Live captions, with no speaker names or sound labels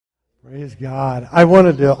Praise God. I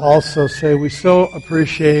wanted to also say we so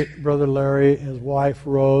appreciate Brother Larry and his wife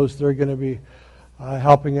Rose. They're going to be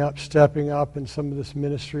helping up, stepping up in some of this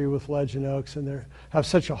ministry with Legend Oaks, and they have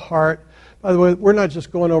such a heart. By the way, we're not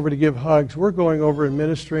just going over to give hugs. We're going over and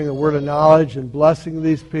ministering a word of knowledge and blessing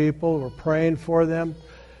these people. We're praying for them.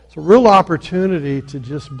 It's a real opportunity to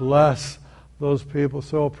just bless those people.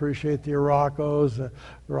 So appreciate the Iraqos. The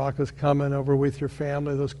Iraqos coming over with your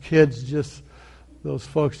family. Those kids just... Those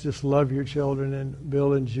folks just love your children, and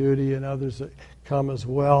Bill and Judy and others that come as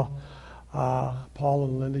well. Paul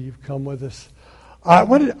and Linda, you've come with us.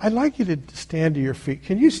 I'd like you to stand to your feet.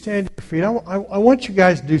 Can you stand to your feet? I want you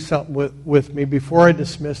guys to do something with me before I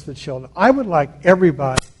dismiss the children. I would like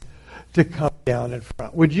everybody to come down in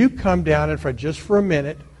front. Would you come down in front just for a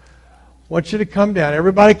minute? I want you to come down.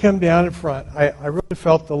 Everybody come down in front. I really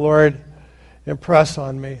felt the Lord impress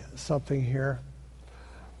on me something here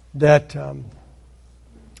that...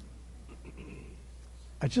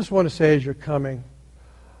 I just want to say as you're coming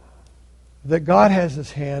that God has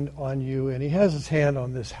His hand on you, and He has His hand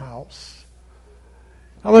on this house.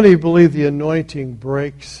 How many of you believe the anointing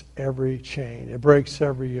breaks every chain? It breaks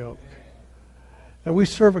every yoke. And we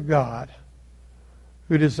serve a God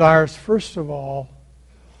who desires, first of all,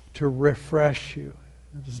 to refresh you.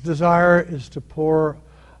 His desire is to pour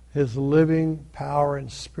His living power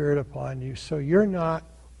and Spirit upon you, so you're not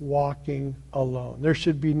walking alone. There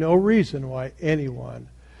should be no reason why anyone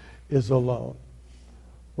is alone.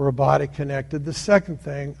 We're a body connected. The second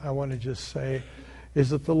thing I want to just say is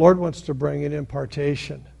that the Lord wants to bring an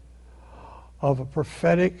impartation of a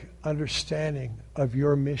prophetic understanding of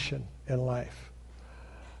your mission in life.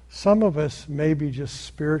 Some of us may be just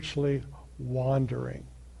spiritually wandering.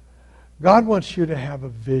 God wants you to have a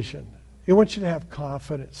vision. He wants you to have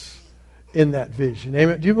confidence in that vision.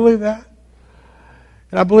 Amen. Do you believe that?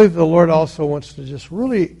 And I believe the Lord also wants to just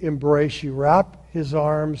really embrace you, wrap His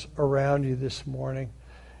arms around you this morning.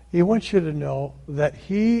 He wants you to know that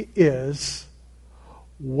He is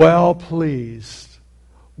well pleased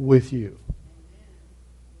with you.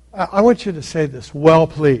 I want you to say this, well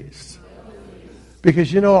pleased.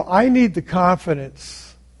 Because, I need the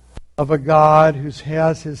confidence of a God who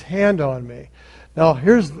has His hand on me. Now,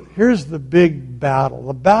 here's the big battle.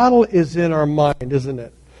 The battle is in our mind, isn't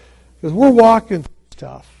it? Because we're walking through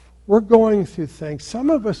stuff. We're going through things. Some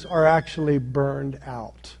of us are actually burned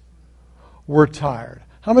out. We're tired.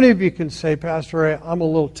 How many of you can say, Pastor Ray, I'm a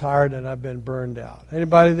little tired and I've been burned out?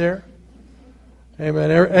 Anybody there? Amen.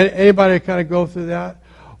 Anybody kind of go through that?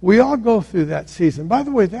 We all go through that season. By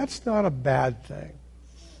the way, that's not a bad thing.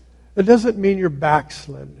 It doesn't mean you're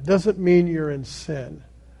backslidden. It doesn't mean you're in sin.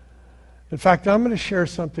 In fact, I'm going to share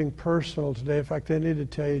something personal today. In fact, I need to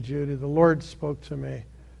tell you, Judy, the Lord spoke to me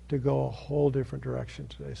to go a whole different direction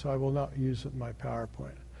today, so I will not use it in my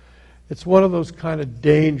PowerPoint. It's one of those kind of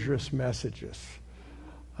dangerous messages.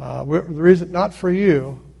 The reason, not for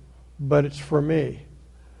you, but it's for me.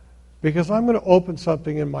 Because I'm going to open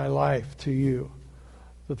something in my life to you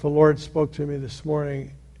that the Lord spoke to me this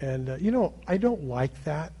morning. And, I don't like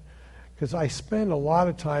that because I spend a lot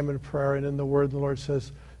of time in prayer, and in the Word the Lord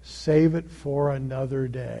says, save it for another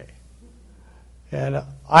day. And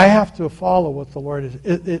I have to follow what the Lord is.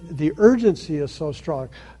 The urgency is so strong.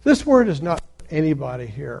 This word is not for anybody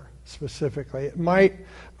here specifically. It might,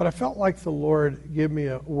 but I felt like the Lord gave me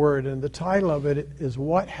a word, and the title of it is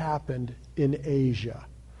What Happened in Asia.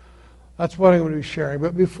 That's what I'm going to be sharing.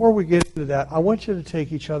 But before we get into that, I want you to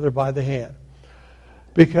take each other by the hand.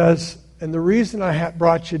 And the reason I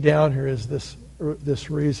brought you down here is this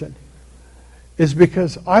reason. Is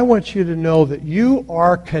because I want you to know that you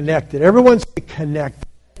are connected. Everyone's connected.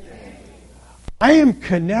 I am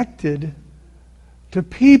connected to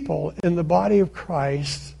people in the body of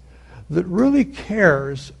Christ that really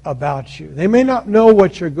cares about you. They may not know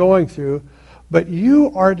what you're going through, but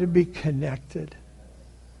you are to be connected.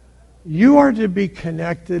 You are to be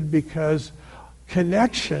connected because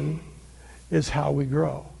connection is how we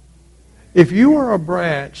grow. If you are a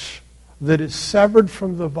branch that is severed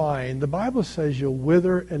from the vine, the Bible says you'll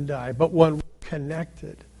wither and die. But when we're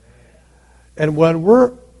connected, and when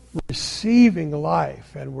we're receiving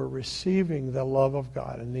life, and we're receiving the love of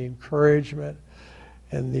God, and the encouragement,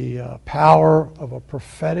 and the power of a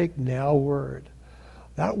prophetic now word,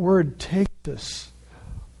 that word takes us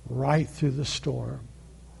right through the storm.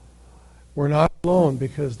 We're not alone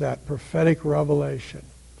because that prophetic revelation.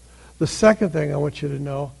 The second thing I want you to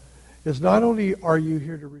know is not only are you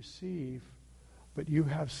here to receive, but you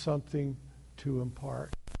have something to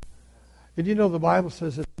impart. And the Bible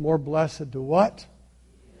says it's more blessed to what?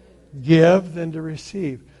 Give than to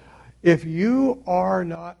receive. If you are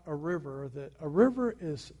not a river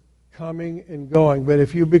is coming and going. But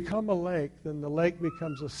if you become a lake, then the lake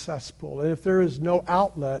becomes a cesspool. And if there is no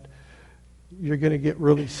outlet, you're going to get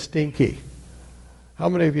really stinky. How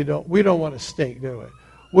many of you don't? We don't want to stink, do we?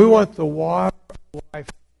 We want the water of life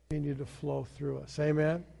to continue to flow through us.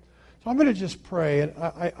 Amen? So I'm going to just pray. And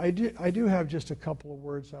I do have just a couple of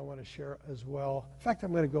words I want to share as well. In fact,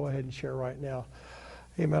 I'm going to go ahead and share right now.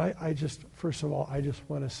 Amen. First of all, I just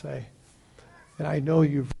want to say, and I know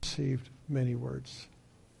you've received many words,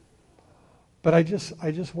 but I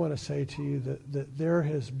just want to say to you that there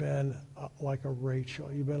has been like a Rachel.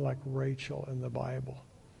 You've been like Rachel in the Bible.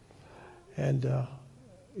 And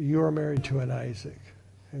you are married to an Isaac.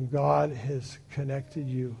 And God has connected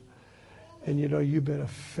you. And you know, you've been a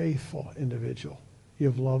faithful individual.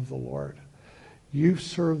 You've loved the Lord. You've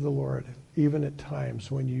served the Lord even at times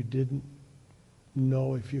when you didn't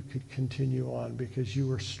know if you could continue on because you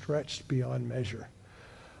were stretched beyond measure.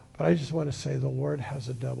 But I just want to say the Lord has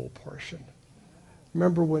a double portion.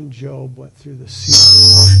 Remember when Job went through the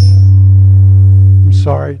sea? I'm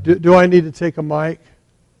sorry. Do I need to take a mic?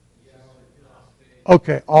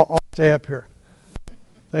 Okay, I'll stay up here.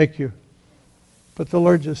 Thank you. But the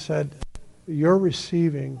Lord just said, you're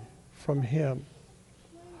receiving from Him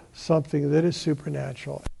something that is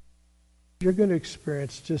supernatural. You're going to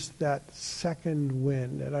experience just that second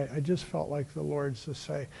wind. And I just felt like the Lord's to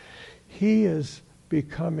say, He is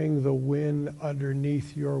becoming the wind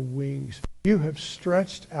underneath your wings. You have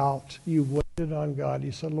stretched out. You've waited on God.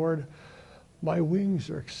 You said, Lord, my wings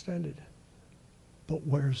are extended. But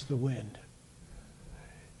where's the wind?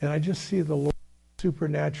 And I just see the Lord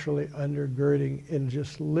supernaturally undergirding and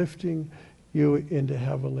just lifting you into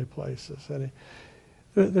heavenly places. And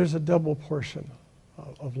there's a double portion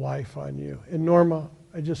of life on you. And Norma,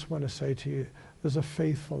 I just want to say to you, there's a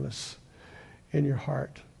faithfulness in your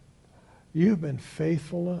heart. You've been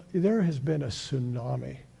faithful. There has been a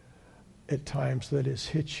tsunami at times that has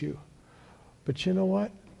hit you. But you know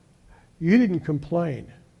what? You didn't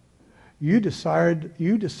complain. You decided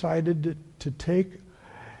to take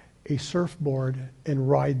a surfboard and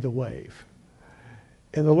ride the wave.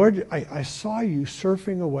 And the Lord, I saw you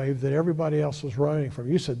surfing a wave that everybody else was running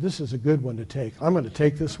from. You said, this is a good one to take. I'm going to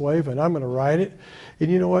take this wave and I'm going to ride it.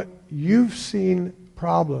 And you know what? You've seen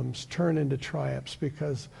problems turn into triumphs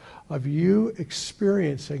because of you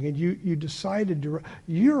experiencing, and you decided to,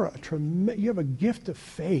 you have a gift of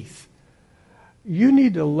faith. You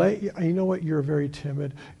need to you know what? You're very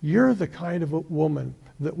timid. You're the kind of a woman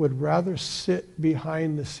that would rather sit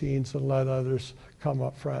behind the scenes and let others come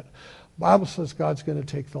up front. The Bible says God's going to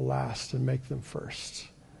take the last and make them first.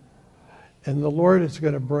 And the Lord is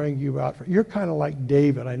going to bring you out. You're kind of like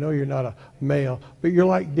David. I know you're not a male, but you're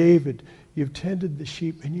like David. You've tended the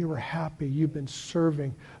sheep and you were happy. You've been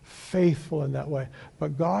serving, faithful in that way.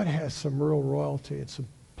 But God has some real royalty. It's a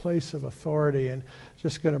place of authority and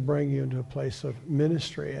just going to bring you into a place of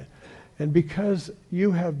ministry. And because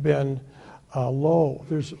you have been low,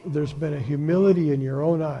 there's been a humility in your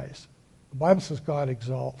own eyes. The Bible says God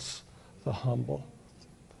exalts the humble.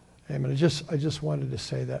 Amen. I just wanted to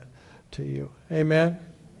say that to you. Amen.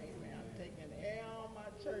 Amen. I'm taking all my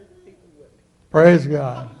church people with me. Praise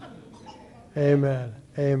God. Amen.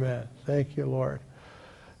 Amen. Thank you, Lord.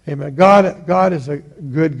 Amen. God is a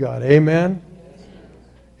good God. Amen.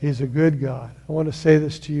 He's a good God. I want to say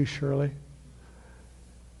this to you, Shirley.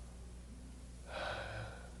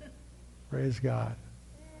 Praise God.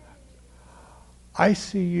 I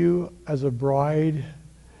see you as a bride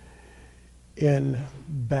in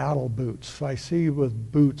battle boots. So I see you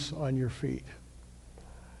with boots on your feet.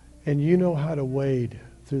 And you know how to wade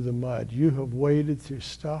through the mud. You have waded through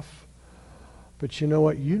stuff. But you know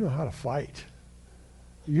what? You know how to fight.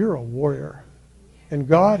 You're a warrior. And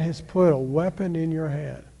God has put a weapon in your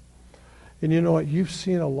hand. And you know what? You've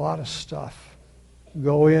seen a lot of stuff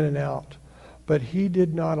go in and out. But He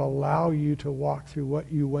did not allow you to walk through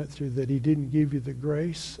what you went through, that He didn't give you the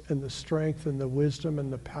grace and the strength and the wisdom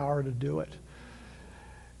and the power to do it.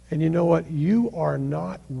 And you know what? You are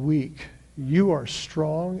not weak. You are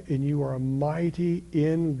strong and you are mighty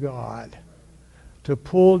in God to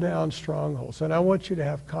pull down strongholds. And I want you to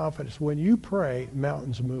have confidence. When you pray,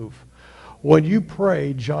 mountains move. When you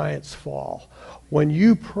pray, giants fall. When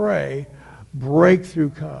you pray,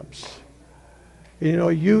 breakthrough comes. You know,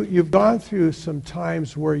 you've gone through some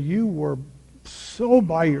times where you were so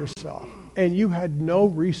by yourself and you had no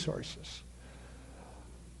resources.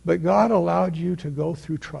 But God allowed you to go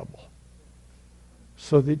through trouble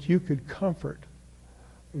so that you could comfort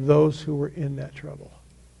those who were in that trouble.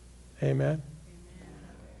 Amen?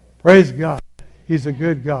 Praise God. He's a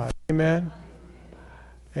good God. Amen?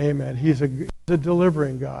 Amen. He's a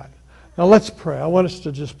delivering God. Now let's pray. I want us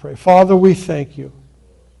to just pray. Father, we thank you.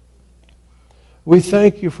 We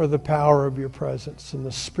thank you for the power of your presence and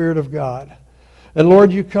the Spirit of God. And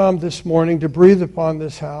Lord, you come this morning to breathe upon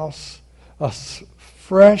this house a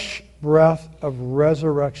fresh breath of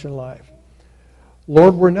resurrection life.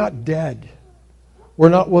 Lord, we're not dead. We're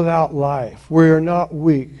not without life. We are not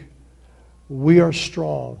weak. We are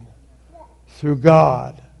strong through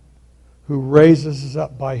God who raises us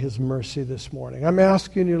up by his mercy this morning. I'm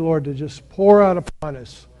asking you, Lord, to just pour out upon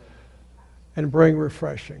us and bring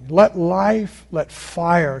refreshing. Let life, let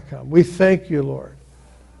fire come. We thank you, Lord,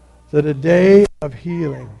 that a day of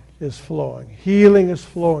healing is flowing. Healing is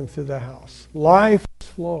flowing through the house. Life is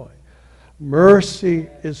flowing. Mercy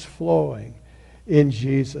is flowing. In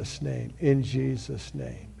Jesus' name. In Jesus'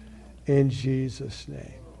 name. In Jesus'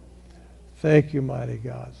 name. Thank you, mighty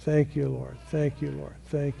God. Thank you, Lord. Thank you, Lord.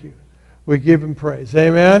 Thank you. We give him praise.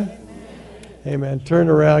 Amen? Amen. Turn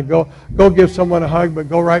around. Go give someone a hug, but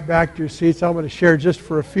go right back to your seats. I'm going to share just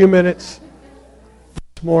for a few minutes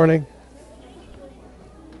this morning.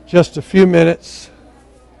 Just a few minutes.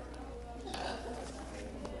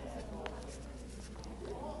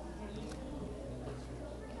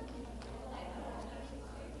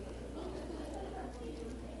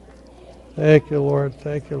 Thank you, Lord.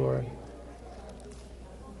 Thank you, Lord.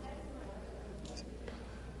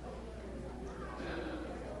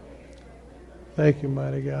 Thank you,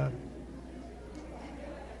 mighty God.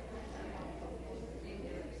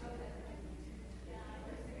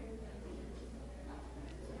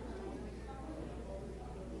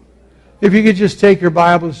 If you could just take your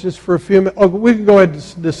Bibles just for a few minutes. Oh, we can go ahead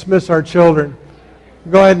and dismiss our children.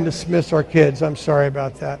 Go ahead and dismiss our kids. I'm sorry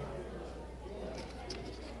about that.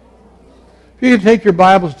 If you could take your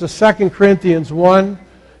Bibles to 2 Corinthians 1.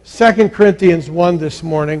 2 Corinthians 1 this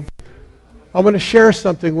morning. I'm going to share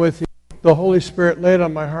something with you. The Holy Spirit laid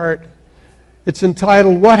on my heart. It's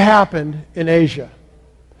entitled, What Happened in Asia?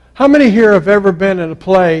 How many here have ever been in a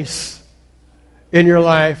place in your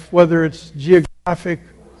life, whether it's geographic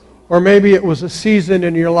or maybe it was a season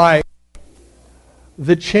in your life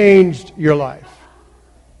that changed your life?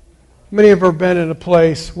 Many have ever been in a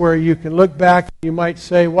place where you can look back and you might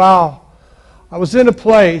say, wow, I was in a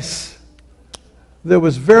place that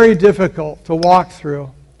was very difficult to walk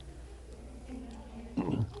through.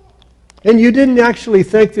 And you didn't actually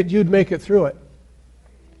think that you'd make it through it.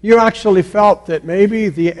 You actually felt that maybe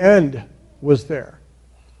the end was there.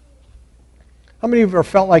 How many of you ever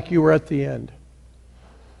felt like you were at the end?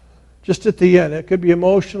 Just at the end. It could be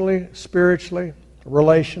emotionally, spiritually,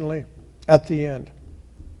 relationally, at the end.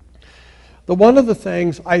 One of the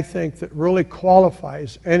things I think that really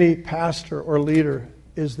qualifies any pastor or leader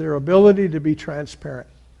is their ability to be transparent.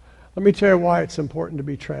 Let me tell you why it's important to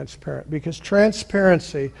be transparent. Because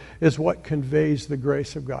transparency is what conveys the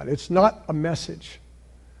grace of God. It's not a message.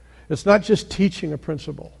 It's not just teaching a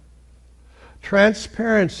principle.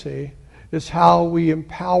 Transparency is how we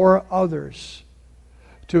empower others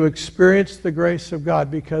to experience the grace of God.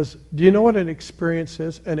 Because do you know what an experience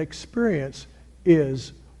is? An experience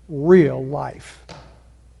is real life.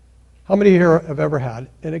 How many here have ever had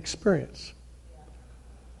an experience?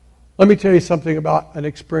 Let me tell you something about an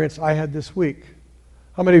experience I had this week.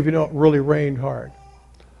 How many of you know it really rained hard?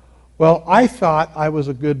 Well, I thought I was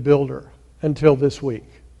a good builder until this week.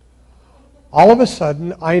 All of a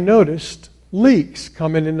sudden, I noticed leaks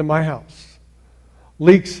coming into my house.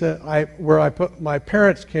 Leaks that my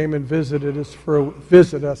parents came and visited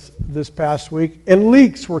us this past week, and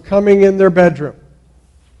leaks were coming in their bedroom.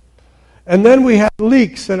 And then we had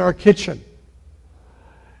leaks in our kitchen.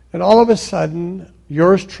 And all of a sudden,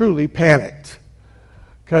 yours truly panicked.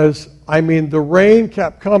 Because, the rain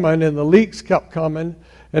kept coming and the leaks kept coming.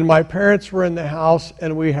 And my parents were in the house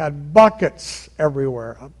and we had buckets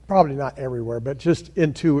everywhere. Probably not everywhere, but just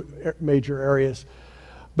in two major areas.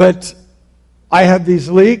 But I had these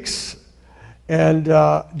leaks and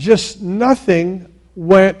just nothing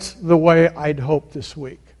went the way I'd hoped this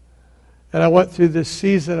week. And I went through this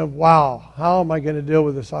season of, wow, how am I going to deal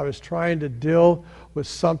with this? I was trying to deal with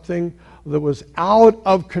something that was out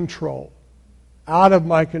of control, out of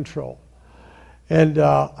my control. And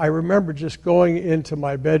I remember just going into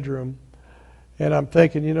my bedroom, and I'm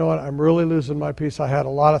thinking, you know what, I'm really losing my peace. I had a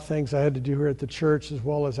lot of things I had to do here at the church as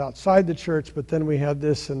well as outside the church, but then we had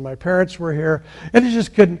this, and my parents were here, and I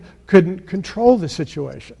just couldn't control the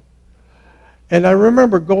situation. And I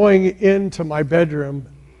remember going into my bedroom,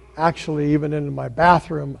 actually even into my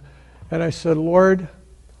bathroom, and I said, Lord,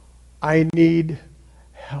 I need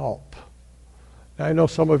help. Now, I know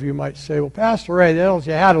some of you might say, well, Pastor Ray, the all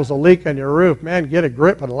you had was a leak on your roof. Man, get a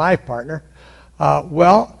grip on life, partner.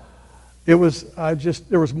 Well, It was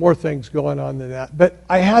there was more things going on than that. But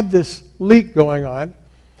I had this leak going on,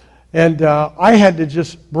 and I had to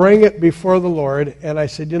just bring it before the Lord. And I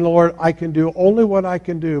said, Lord, I can do only what I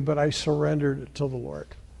can do, but I surrendered it to the Lord.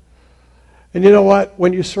 And you know what?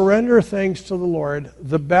 When you surrender things to the Lord,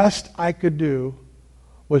 the best I could do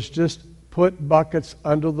was just put buckets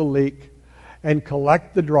under the leak and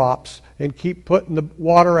collect the drops and keep putting the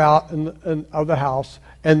water out of the house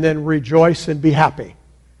and then rejoice and be happy.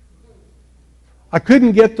 I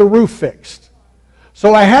couldn't get the roof fixed.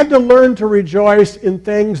 So I had to learn to rejoice in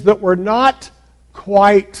things that were not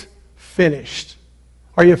quite finished.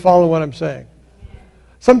 Are you following what I'm saying?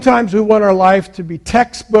 Sometimes we want our life to be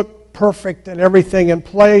textbook perfect and everything in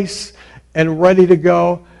place and ready to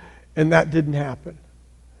go, and that didn't happen.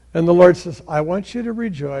 And the Lord says, I want you to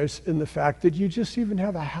rejoice in the fact that you just even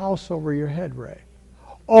have a house over your head, Ray.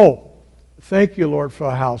 Oh, thank you, Lord, for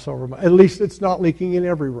a house over my head. At least it's not leaking in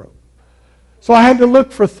every room. So I had to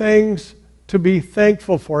look for things to be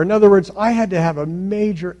thankful for. In other words, I had to have a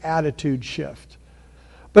major attitude shift.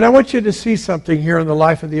 But I want you to see something here in the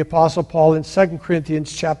life of the Apostle Paul in 2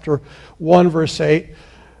 Corinthians chapter 1, verse 8.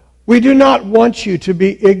 We do not want you to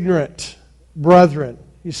be ignorant, brethren.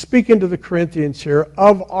 He's speaking to the Corinthians here,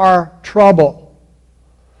 of our trouble,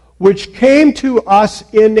 which came to us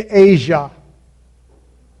in Asia,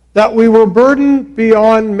 that we were burdened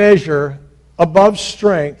beyond measure, above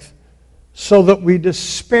strength, so that we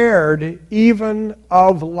despaired even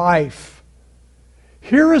of life.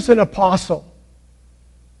 Here is an apostle.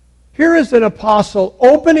 Here is an apostle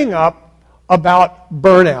opening up about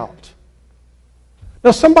burnout.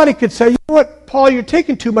 Now somebody could say, you know what, Paul, you're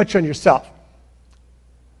taking too much on yourself.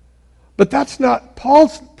 But that's not,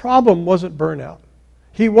 Paul's problem wasn't burnout.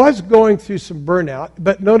 He was going through some burnout,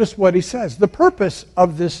 but notice what he says. The purpose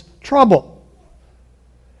of this trouble.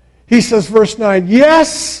 He says, verse 9,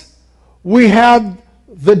 yes, we had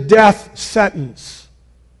the death sentence.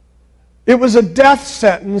 It was a death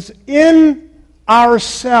sentence in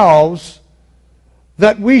ourselves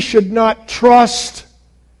that we should not trust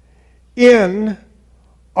in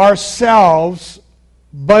ourselves,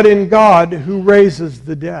 but in God who raises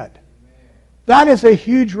the dead. That is a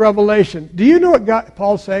huge revelation. Do you know what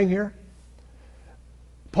Paul's saying here?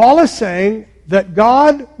 Paul is saying that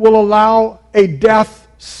God will allow a death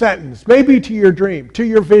sentence, maybe to your dream, to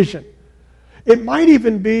your vision. It might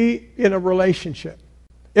even be in a relationship.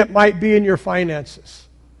 It might be in your finances.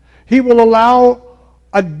 He will allow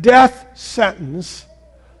a death sentence.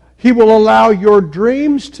 He will allow your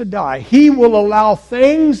dreams to die. He will allow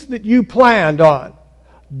things that you planned on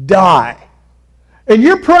die. And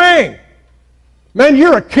you're praying. Man,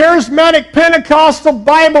 you're a charismatic, Pentecostal,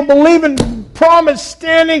 Bible-believing,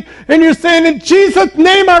 promise-standing, and you're saying, in Jesus'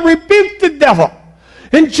 name I rebuke the devil.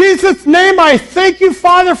 In Jesus' name I thank you,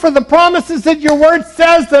 Father, for the promises that your word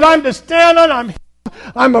says that I'm to stand on.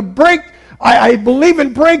 I believe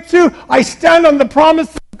in breakthrough. I stand on the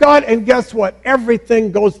promises of God, and guess what?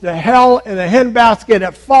 Everything goes to hell in a handbasket.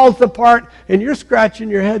 It falls apart, and you're scratching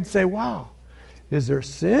your head saying, wow, is there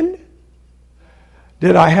sin?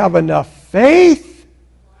 Did I have enough faith?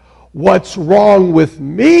 What's wrong with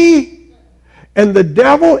me? And the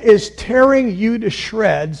devil is tearing you to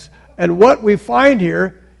shreds. And what we find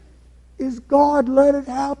here is God let it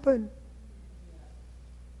happen.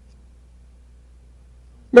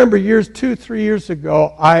 Remember 3 years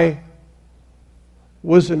ago, I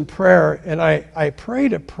was in prayer, and I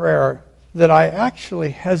prayed a prayer that I actually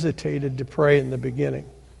hesitated to pray in the beginning.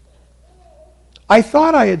 I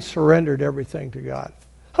thought I had surrendered everything to God.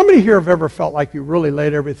 How many here have ever felt like you really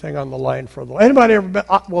laid everything on the line for the Lord? Anybody ever been?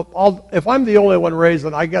 If I'm the only one raised,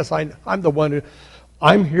 then I guess I'm the one who,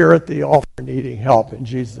 I'm here at the altar needing help in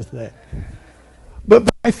Jesus' name. But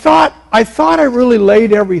I thought I really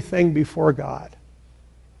laid everything before God.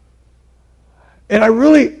 And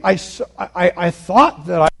I thought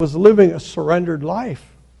that I was living a surrendered life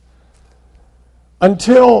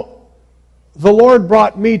until the Lord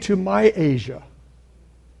brought me to my Asia.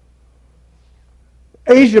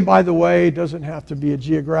 Asia, by the way, doesn't have to be a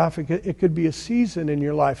geographic. It could be a season in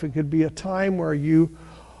your life. It could be a time where you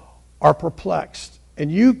are perplexed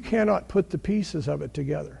and you cannot put the pieces of it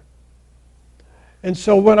together. And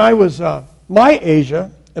so when I was my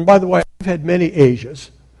Asia, and by the way, I've had many Asias,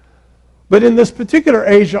 but in this particular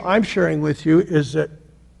Asia I'm sharing with you is that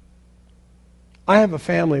I have a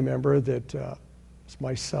family member that is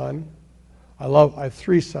my son. I have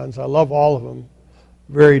 3 sons. I love all of them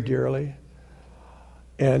very dearly.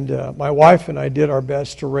 And my wife and I did our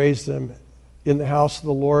best to raise them in the house of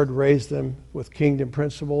the Lord, raise them with kingdom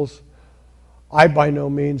principles. I by no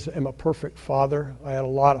means am a perfect father. I had a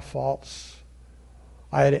lot of faults.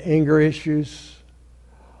 I had anger issues.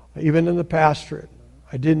 Even in the pastorate,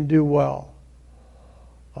 I didn't do well.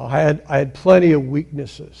 I had plenty of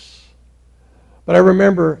weaknesses. But I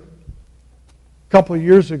remember a couple of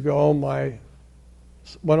years ago,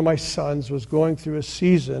 one of my sons was going through a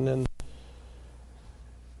season,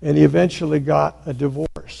 and he eventually got a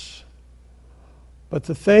divorce. But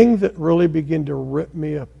the thing that really began to rip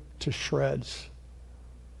me up to shreds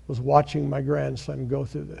was watching my grandson go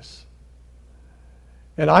through this.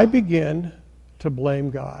 And I began to blame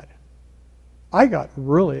God. I got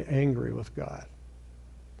really angry with God.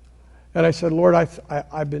 And I said, Lord,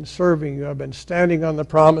 I've been serving you. I've been standing on the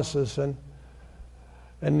promises. And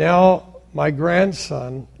now my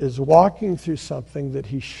grandson is walking through something that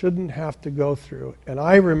he shouldn't have to go through. And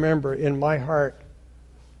I remember in my heart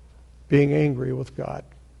being angry with God.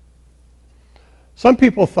 Some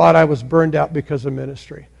people thought I was burned out because of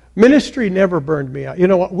ministry. Ministry never burned me out. You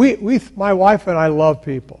know what? My wife and I love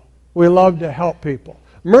people. We love to help people.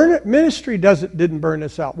 Ministry didn't burn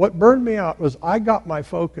us out. What burned me out was I got my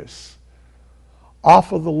focus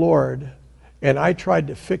off of the Lord, and I tried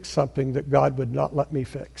to fix something that God would not let me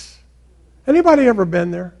fix. Anybody ever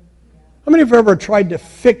been there? How many of you ever tried to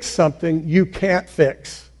fix something you can't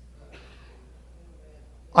fix?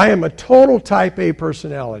 I am a total type A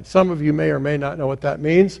personality. Some of you may or may not know what that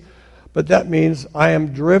means, but that means I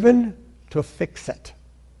am driven to fix it.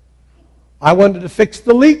 I wanted to fix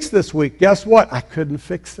the leaks this week. Guess what? I couldn't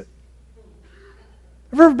fix it.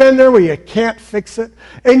 Have you ever been there where you can't fix it?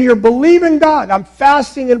 And you're believing God. I'm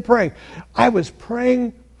fasting and praying. I was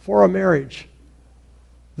praying for a marriage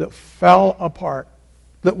that fell apart,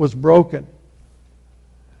 that was broken.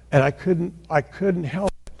 And I couldn't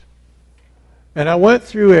help it. And I went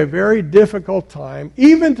through a very difficult time,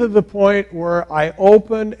 even to the point where I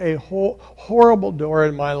opened a horrible door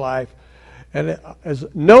in my life. And as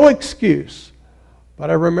no excuse, but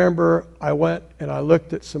I remember I went and I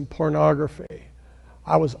looked at some pornography.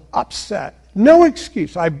 I was upset. No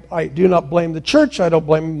excuse. I do not blame the church. I don't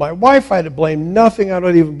blame my wife. I blame nothing. I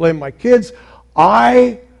don't even blame my kids.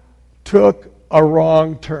 I took a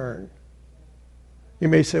wrong turn. You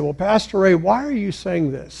may say, well, Pastor Ray, why are you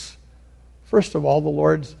saying this? First of all, the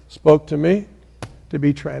Lord spoke to me to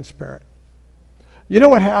be transparent. You know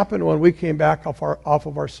what happened when we came back off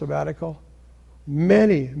of our sabbatical?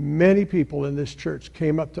 Many, many people in this church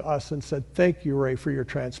came up to us and said, thank you, Ray, for your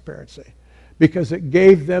transparency, because it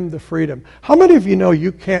gave them the freedom. How many of you know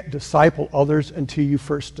you can't disciple others until you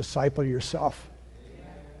first disciple yourself?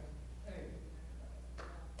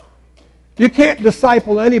 You can't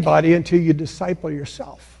disciple anybody until you disciple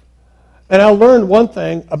yourself. And I learned one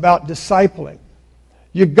thing about discipling.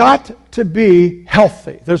 You've got to be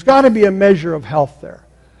healthy. There's got to be a measure of health there.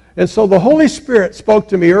 And so the Holy Spirit spoke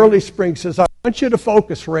to me early spring, says, I want you to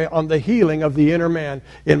focus, Ray, on the healing of the inner man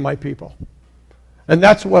in my people. And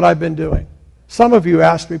that's what I've been doing. Some of you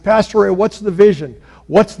asked me, Pastor Ray, what's the vision?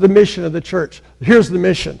 What's the mission of the church? Here's the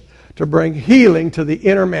mission: to bring healing to the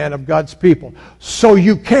inner man of God's people so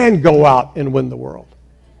you can go out and win the world.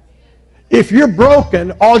 If you're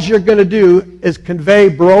broken, all you're going to do is convey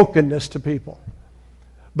brokenness to people.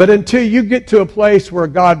 But until you get to a place where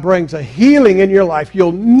God brings a healing in your life,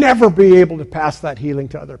 you'll never be able to pass that healing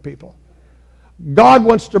to other people. God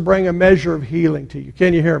wants to bring a measure of healing to you.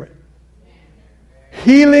 Can you hear me?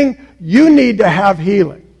 Healing, you need to have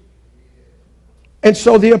healing. And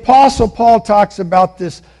so the Apostle Paul talks about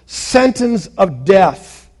this sentence of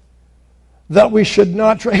death that we should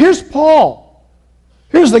not try. Here's Paul.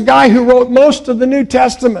 Here's the guy who wrote most of the New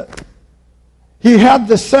Testament. He had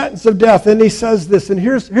the sentence of death, and he says this, and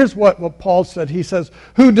here's what Paul said. He says,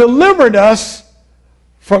 who delivered us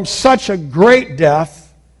from such a great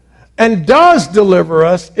death, and does deliver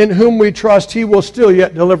us, in whom we trust he will still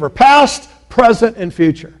yet deliver. Past, present, and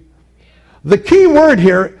future. The key word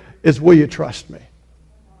here is, will you trust me?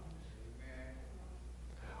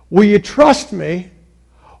 Will you trust me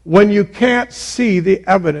when you can't see the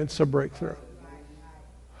evidence of breakthrough?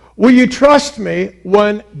 Will you trust me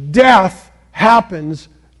when death happens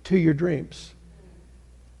to your dreams?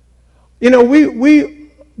 You know,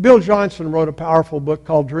 Bill Johnson wrote a powerful book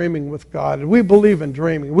called Dreaming with God, and we believe in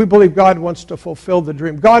dreaming. We believe God wants to fulfill the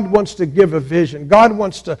dream. God wants to give a vision. God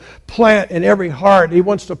wants to plant in every heart. He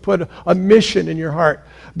wants to put a mission in your heart.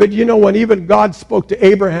 But you know, when even God spoke to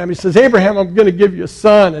Abraham, he says, Abraham, I'm going to give you a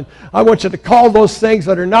son, and I want you to call those things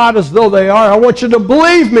that are not as though they are. I want you to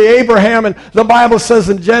believe me, Abraham. And the Bible says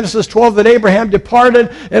in Genesis 12 that Abraham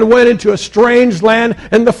departed and went into a strange land.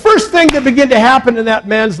 And the first thing that began to happen in that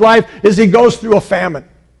man's life is he goes through a famine.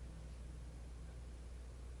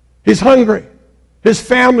 He's hungry. His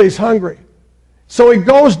family's hungry. So he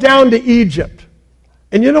goes down to Egypt.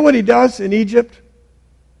 And you know what he does in Egypt?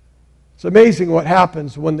 It's amazing what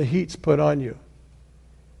happens when the heat's put on you.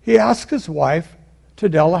 He asks his wife to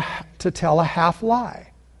tell a half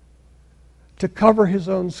lie, to cover his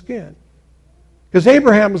own skin. Because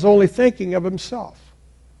Abraham was only thinking of himself.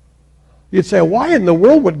 You'd say, why in the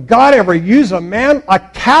world would God ever use a man, a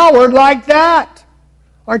coward like that?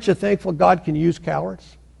 Aren't you thankful God can use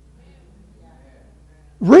cowards?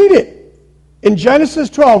 Read it. In Genesis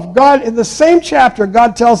 12, God, in the same chapter,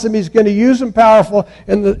 God tells him he's going to use him powerful.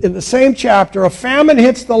 In the same chapter, a famine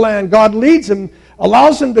hits the land. God leads him,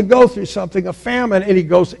 allows him to go through something, a famine, and he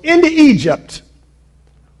goes into Egypt.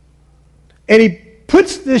 And he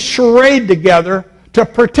puts this charade together to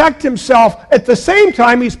protect himself. At the same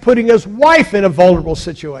time, he's putting his wife in a vulnerable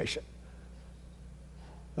situation.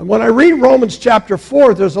 And when I read Romans chapter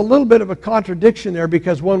 4, there's a little bit of a contradiction there,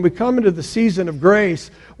 because when we come into the season of grace,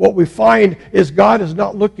 what we find is God is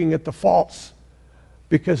not looking at the faults,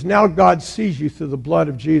 because now God sees you through the blood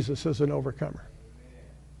of Jesus as an overcomer.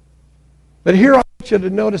 But here I want you to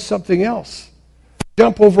notice something else.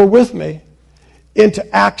 Jump over with me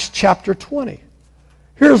into Acts chapter 20.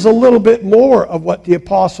 Here's a little bit more of what the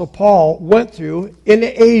Apostle Paul went through in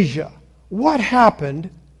Asia. What happened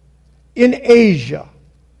in Asia?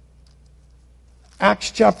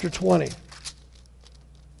 Acts chapter 20.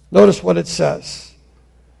 Notice what it says.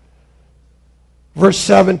 Verse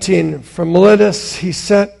 17, from Miletus he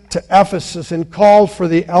sent to Ephesus and called for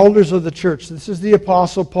the elders of the church. This is the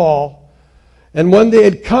Apostle Paul. And when they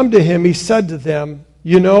had come to him, he said to them,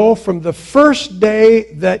 you know, from the first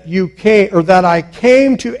day that you came, or that I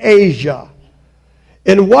came to Asia,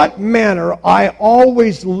 in what manner I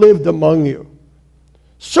always lived among you,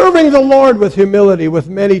 serving the Lord with humility, with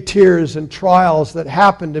many tears and trials that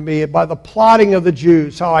happened to me by the plotting of the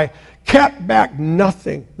Jews, how I kept back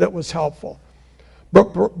nothing that was helpful,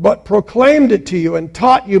 but proclaimed it to you and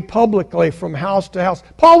taught you publicly from house to house.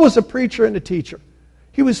 Paul was a preacher and a teacher.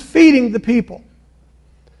 He was feeding the people,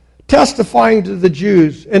 testifying to the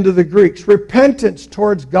Jews and to the Greeks, repentance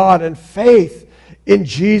towards God and faith in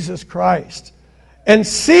Jesus Christ. And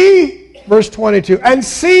see, verse 22, and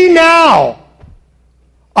see now,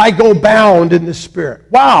 I go bound in the Spirit.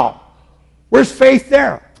 Wow. Where's faith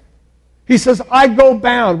there? He says, I go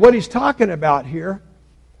bound. What he's talking about here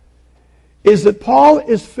is that Paul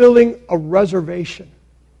is filling a reservation.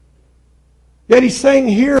 Yet he's saying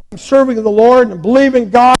here, I'm serving the Lord and believing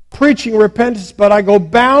God, preaching repentance, but I go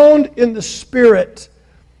bound in the Spirit,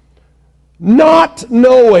 not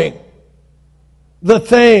knowing the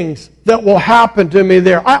things that will happen to me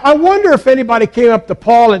there. I wonder if anybody came up to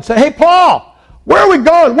Paul and said, hey, Paul, where are we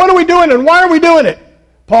going? What are we doing? And why are we doing it?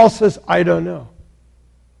 Paul says, I don't know.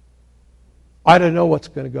 I don't know what's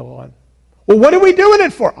going to go on. Well, what are we doing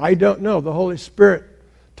it for? I don't know. The Holy Spirit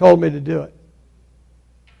told me to do it.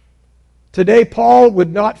 Today, Paul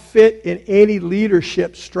would not fit in any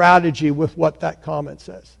leadership strategy with what that comment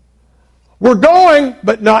says. We're going,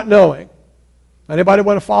 but not knowing. Anybody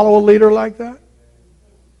want to follow a leader like that?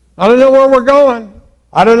 I don't know where we're going.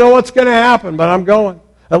 I don't know what's going to happen, but I'm going.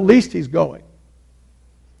 At least he's going.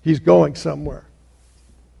 He's going somewhere.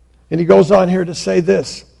 And he goes on here to say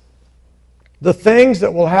this. The things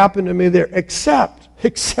that will happen to me there, except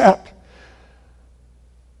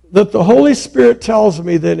that the Holy Spirit tells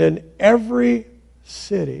me that in every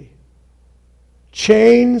city,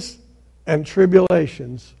 chains and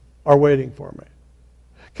tribulations are waiting for me.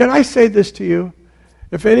 Can I say this to you?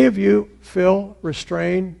 If any of you feel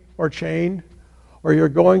restrained or chained, or you're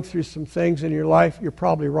going through some things in your life, you're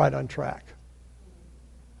probably right on track.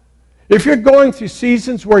 If you're going through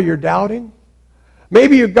seasons where you're doubting,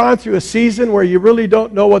 maybe you've gone through a season where you really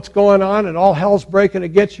don't know what's going on and all hell's breaking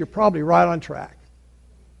against you, you're probably right on track.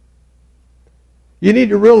 You need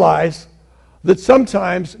to realize that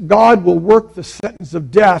sometimes God will work the sentence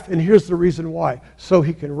of death, and here's the reason why, so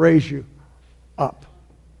he can raise you up.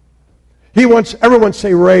 He wants everyone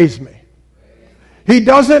say, raise me. He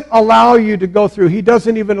doesn't allow you to go through. He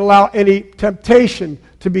doesn't even allow any temptation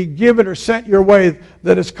to be given or sent your way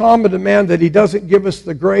that is common to man, that he doesn't give us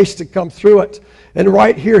the grace to come through it. And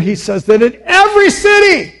right here he says that in every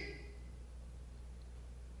city.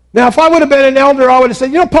 Now, if I would have been an elder, I would have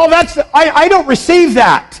said, Paul, I don't receive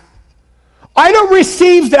that. I don't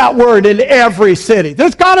receive that word in every city.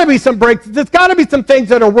 There's got to be some breakthroughs. There's got to be some things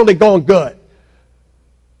that are really going good.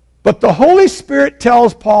 But the Holy Spirit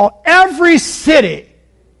tells Paul, every city,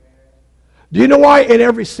 Do you know why in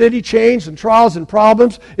every city change and trials and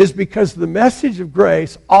problems? Is because the message of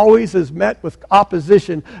grace always is met with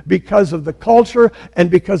opposition because of the culture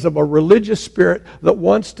and because of a religious spirit that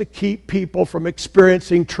wants to keep people from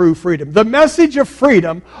experiencing true freedom. The message of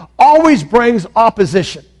freedom always brings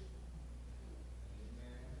opposition.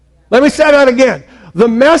 Let me say that again. The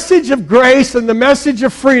message of grace and the message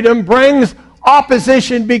of freedom brings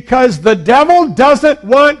opposition because the devil doesn't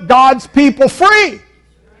want God's people free.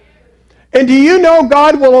 And do you know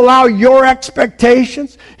God will allow your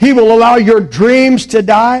expectations? He will allow your dreams to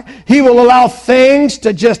die. He will allow things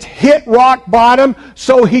to just hit rock bottom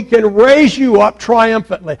so He can raise you up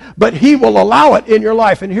triumphantly. But He will allow it in your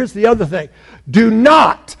life. And here's the other thing. Do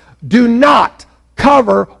not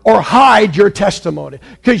cover or hide your testimony,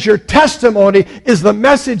 because your testimony is the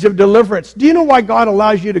message of deliverance. Do you know why God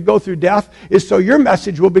allows you to go through death? Is so your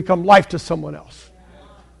message will become life to someone else.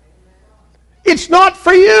 It's not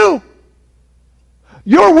for you.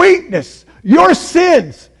 Your weakness, your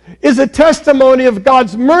sins is a testimony of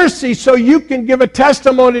God's mercy, so you can give a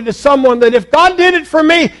testimony to someone that if God did it for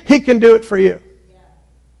me, He can do it for you.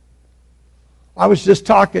 I was just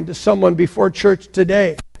talking to someone before church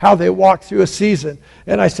today, how they walked through a season.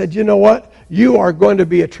 And I said, you know what? You are going to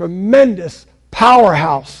be a tremendous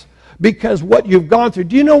powerhouse because what you've gone through.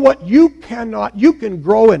 Do you know what? You can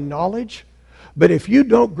grow in knowledge, but if you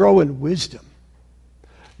don't grow in wisdom,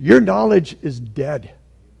 your knowledge is dead.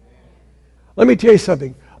 Let me tell you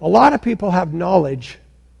something. A lot of people have knowledge,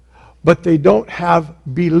 but they don't have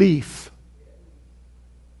belief.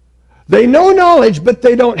 They know knowledge, but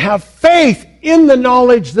they don't have faith in the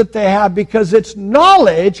knowledge that they have, because it's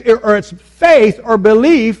knowledge or it's faith or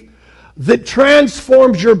belief that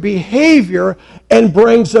transforms your behavior and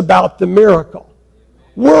brings about the miracle.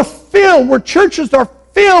 Churches are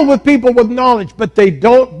filled with people with knowledge, but they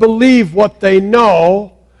don't believe what they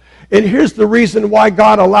know. And here's the reason why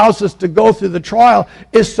God allows us to go through the trial,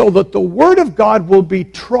 is so that the Word of God will be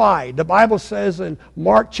tried. The Bible says in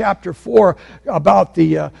Mark chapter 4 about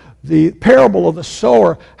the parable of the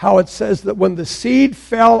sower, how it says that when the seed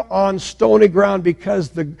fell on stony ground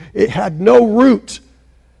because it had no root,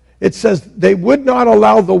 it says they would not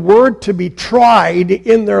allow the Word to be tried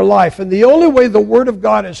in their life. And the only way the Word of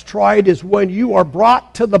God is tried is when you are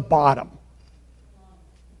brought to the bottom.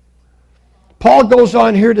 Paul goes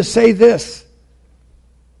on here to say this.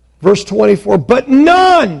 Verse 24, but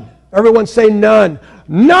none, everyone say none,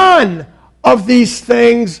 none of these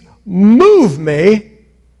things move me,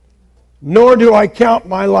 nor do I count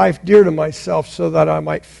my life dear to myself, so that I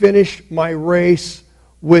might finish my race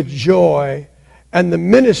with joy and the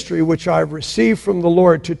ministry which I have received from the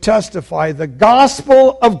Lord to testify the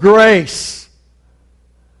gospel of grace.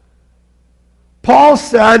 Paul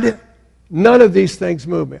said, none of these things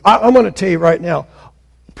move me. I'm going to tell you right now,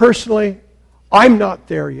 personally, I'm not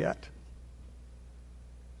there yet.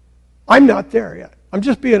 I'm not there yet. I'm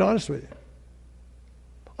just being honest with you.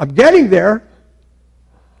 I'm getting there,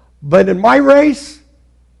 but in my race,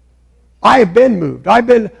 I have been moved.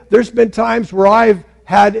 There's been times where I've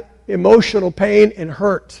had emotional pain and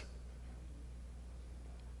hurt.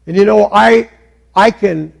 And you know, I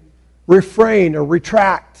can refrain or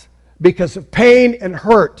retract because of pain and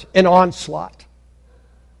hurt and onslaught.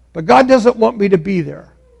 But God doesn't want me to be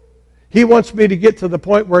there. He wants me to get to the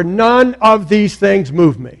point where none of these things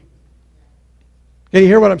move me. Can you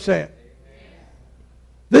hear what I'm saying?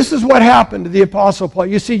 This is what happened to the Apostle Paul.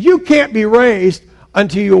 You see, you can't be raised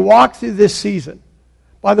until you walk through this season.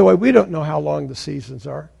 By the way, we don't know how long the seasons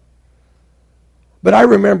are. But I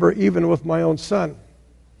remember even with my own son,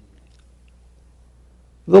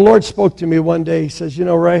 the Lord spoke to me one day. He says, you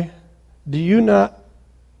know, Ray, do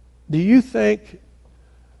you think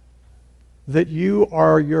that you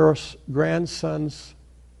are your grandson's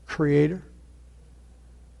creator?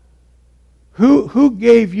 Who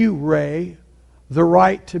gave you, Ray, the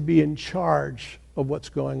right to be in charge of what's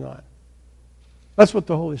going on? That's what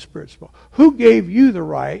the Holy Spirit spoke. Who gave you the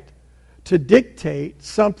right to dictate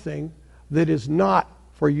something that is not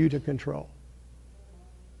for you to control?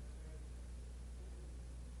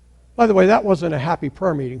 By the way, that wasn't a happy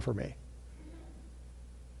prayer meeting for me.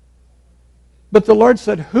 But the Lord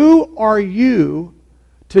said, who are you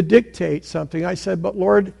to dictate something? I said, but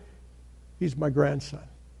Lord, he's my grandson.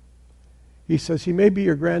 He says, he may be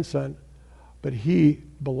your grandson, but he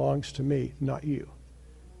belongs to me, not you.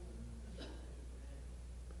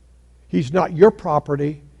 He's not your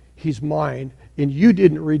property, he's mine, and you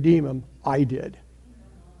didn't redeem him, I did.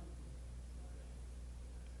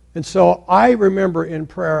 And so I remember in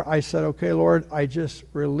prayer, I said, okay, Lord, I just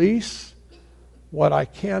release what I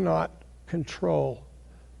cannot control.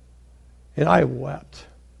 And I wept.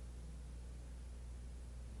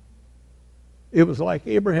 It was like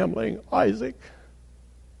Abraham laying Isaac.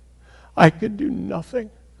 I could do nothing.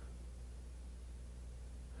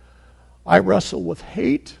 I wrestled with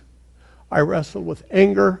hate. I wrestled with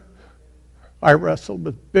anger. I wrestled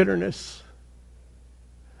with bitterness.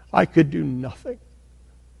 I could do nothing.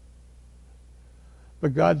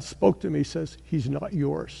 But God spoke to me, says, he's not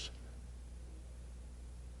yours.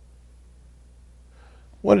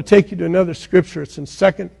 I want to take you to another scripture. It's in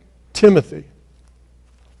 2 Timothy.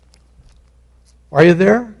 Are you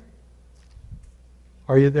there?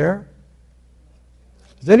 Are you there?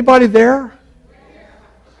 Is anybody there?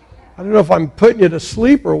 I don't know if I'm putting you to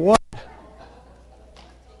sleep or what.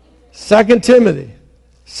 2 Timothy.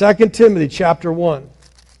 2 Timothy chapter 1.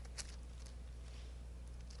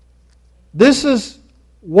 This is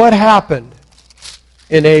what happened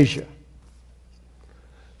in Asia.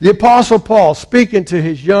 The Apostle Paul, speaking to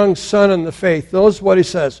his young son in the faith, knows what he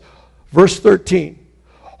says. Verse 13.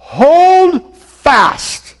 Hold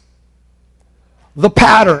fast the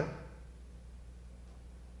pattern.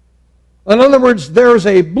 In other words, there's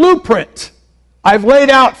a blueprint I've laid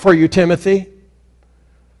out for you, Timothy.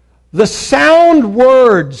 The sound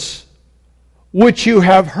words which you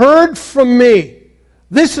have heard from me.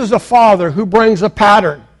 This is a father who brings a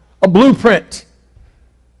pattern, a blueprint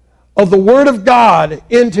of the Word of God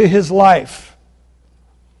into his life.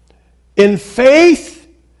 In faith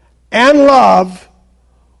and love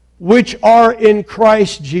which are in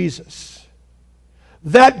Christ Jesus.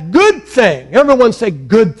 That good thing, everyone say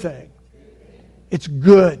good thing. It's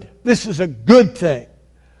good. This is a good thing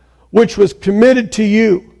which was committed to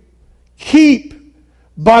you. Keep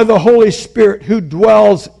by the Holy Spirit who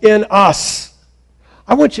dwells in us.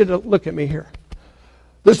 I want you to look at me here.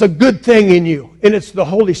 There's a good thing in you, and it's the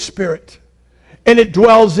Holy Spirit. And it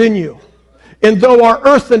dwells in you. And though our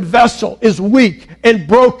earthen vessel is weak and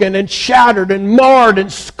broken and shattered and marred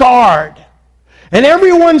and scarred, and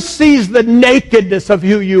everyone sees the nakedness of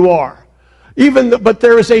who you are, but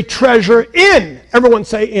there is a treasure in. Everyone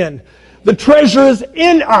say in. The treasure is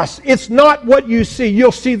in us. It's not what you see.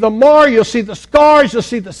 You'll see the mar, you'll see the scars, you'll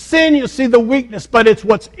see the sin, you'll see the weakness, but it's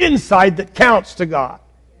what's inside that counts to God.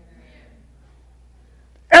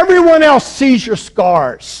 Everyone else sees your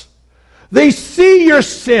scars. They see your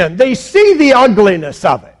sin. They see the ugliness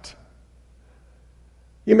of it.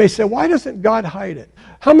 You may say, why doesn't God hide it?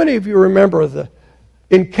 How many of you remember the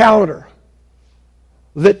encounter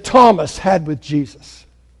that Thomas had with Jesus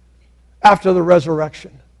after the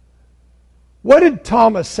resurrection? What did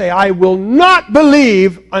Thomas say? I will not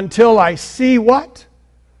believe until I see what?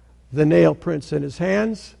 The nail prints in his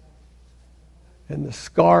hands and the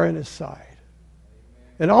scar in his side.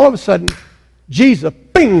 And all of a sudden, Jesus,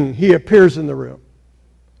 bing, he appears in the room.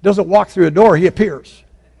 Doesn't walk through a door, he appears.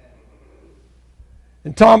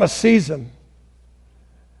 And Thomas sees him.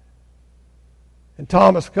 And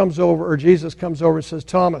Thomas comes over, or Jesus comes over and says,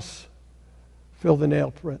 Thomas, feel the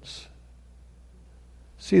nail prints.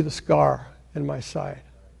 See the scar in my side.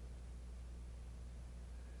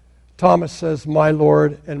 Thomas says, my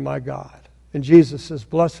Lord and my God. And Jesus says,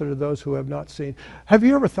 blessed are those who have not seen. Have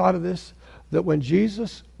you ever thought of this? That when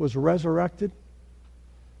Jesus was resurrected,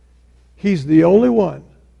 he's the only one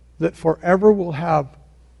that forever will have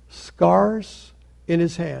scars in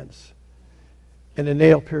his hands and a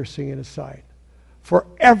nail piercing in his side.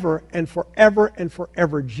 Forever and forever and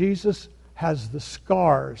forever, Jesus has the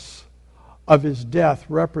scars of his death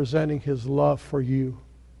representing his love for you.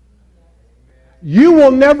 You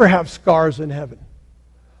will never have scars in heaven,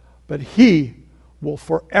 but he will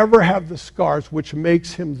forever have the scars, which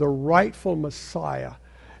makes him the rightful Messiah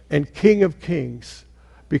and King of Kings,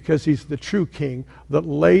 because he's the true king that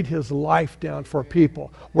laid his life down for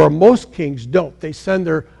people, where most kings don't. They send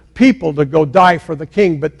their people to go die for the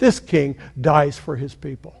king, but this king dies for his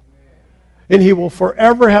people. And he will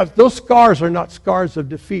forever have, those scars are not scars of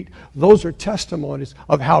defeat. Those are testimonies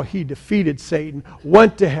of how he defeated Satan,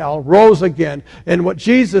 went to hell, rose again. And what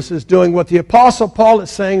Jesus is doing, what the Apostle Paul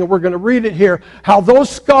is saying, and we're going to read it here, how those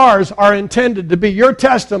scars are intended to be your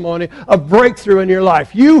testimony of breakthrough in your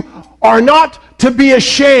life. You are not to be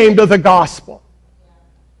ashamed of the gospel.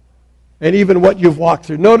 And even what you've walked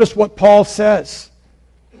through. Notice what Paul says.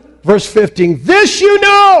 Verse 15, this you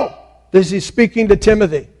know, this he's speaking to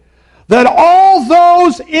Timothy, that all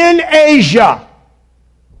those in Asia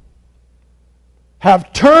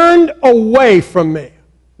have turned away from me.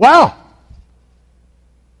 Wow.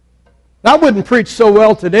 That wouldn't preach so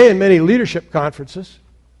well today in many leadership conferences.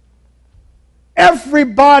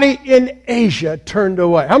 Everybody in Asia turned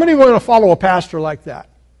away. How many want to follow a pastor like that?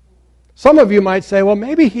 Some of you might say, well,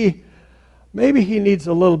 maybe he needs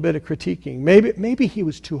a little bit of critiquing. Maybe he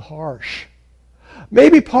was too harsh.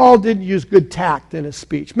 Maybe Paul didn't use good tact in his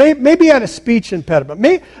speech. Maybe he had a speech impediment.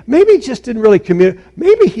 Maybe he just didn't really communicate.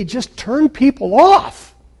 Maybe he just turned people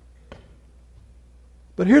off.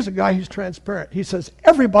 But here's a guy who's transparent. He says,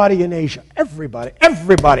 everybody in Asia,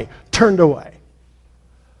 everybody turned away.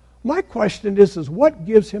 My question is what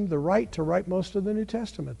gives him the right to write most of the New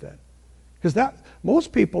Testament then? Because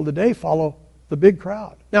most people today follow the big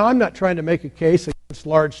crowd. Now, I'm not trying to make a case against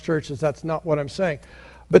large churches. That's not what I'm saying.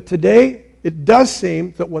 But today, it does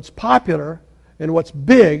seem that what's popular and what's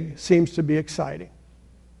big seems to be exciting.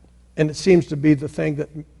 And it seems to be the thing that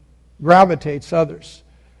gravitates others.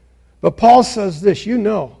 But Paul says this,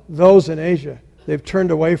 those in Asia, they've turned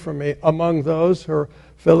away from me. Among those,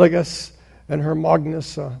 Philologus and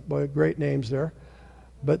Hermogenes, great names there.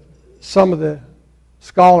 But some of the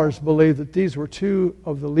scholars believe that these were two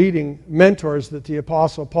of the leading mentors that the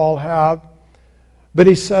Apostle Paul had. But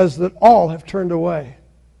he says that all have turned away.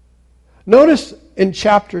 Notice in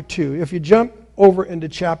chapter 2, if you jump over into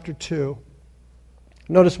chapter 2,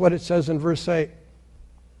 notice what it says in verse 8.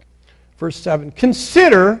 Verse 7,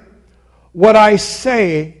 consider what I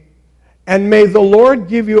say, and may the Lord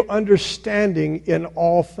give you understanding in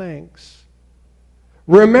all things.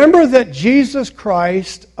 Remember that Jesus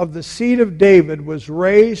Christ of the seed of David was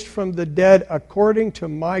raised from the dead according to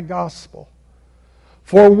my gospel,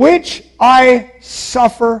 for which I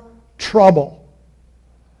suffer trouble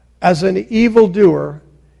as an evildoer,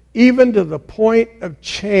 even to the point of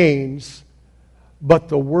chains, but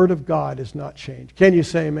the word of God is not changed. Can you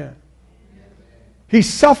say amen? He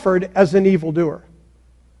suffered as an evildoer,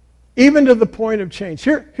 even to the point of change.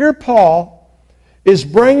 Here Paul is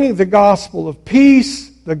bringing the gospel of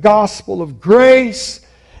peace, the gospel of grace,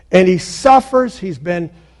 and he suffers. He's been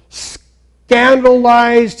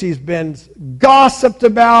scandalized. He's been gossiped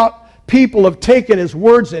about. People have taken his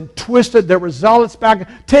words and twisted. There were zealots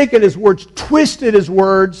back, taken his words, twisted his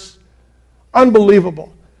words.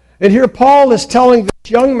 Unbelievable. And here Paul is telling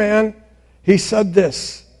this young man, he said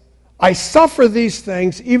this, I suffer these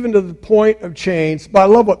things even to the point of chains. But I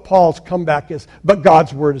love what Paul's comeback is. But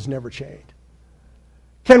God's word has never changed.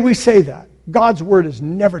 Can we say that? God's word has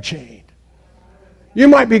never changed. You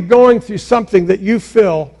might be going through something that you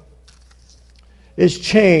feel is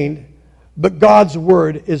chained, but God's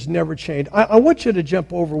word is never changed. I want you to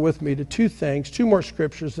jump over with me to two more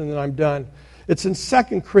scriptures, and then I'm done. It's in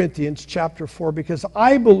 2 Corinthians chapter 4, because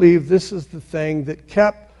I believe this is the thing that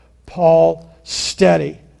kept Paul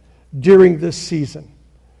steady during this season.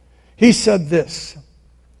 He said this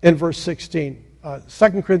in verse 16,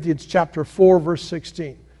 2 Corinthians chapter 4, verse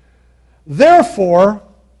 16. Therefore,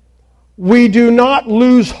 we do not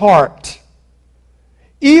lose heart,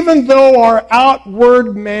 even though our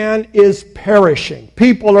outward man is perishing.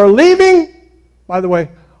 People are leaving. By the way,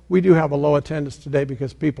 we do have a low attendance today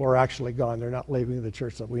because people are actually gone. They're not leaving the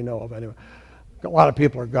church that we know of anyway. A lot of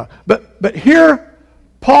people are gone. But here,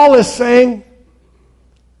 Paul is saying,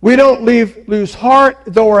 we don't lose heart,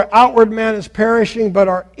 though our outward man is perishing, but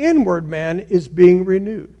our inward man is being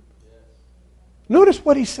renewed. Notice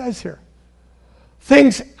what he says here.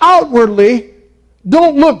 Things outwardly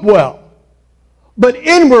don't look well, but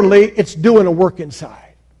inwardly it's doing a work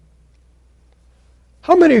inside.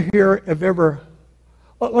 How many here have ever...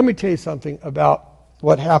 Let me tell you something about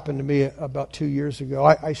what happened to me about 2 years ago.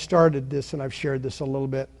 I started this, and I've shared this a little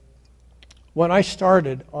bit. When I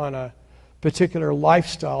started on a particular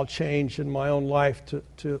lifestyle change in my own life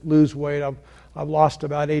to lose weight. I've lost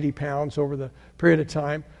about 80 pounds over the period of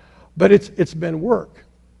time, but it's been work.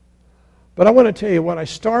 But I want to tell you, when I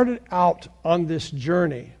started out on this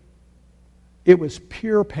journey, it was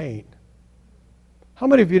pure pain. How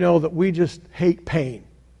many of you know that we just hate pain?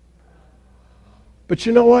 But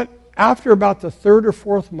you know what? After about the third or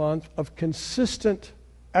fourth month of consistent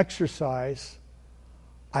exercise,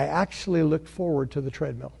 I actually looked forward to the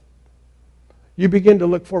treadmill. You begin to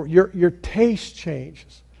look forward. Your taste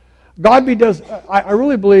changes. I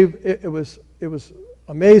really believe it was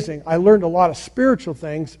amazing. I learned a lot of spiritual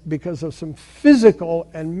things because of some physical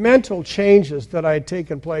and mental changes that I had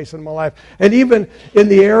taken place in my life. And even in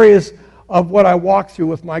the areas of what I walked through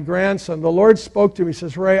with my grandson, the Lord spoke to me. He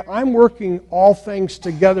says, Ray, I'm working all things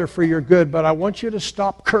together for your good, but I want you to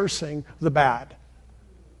stop cursing the bad.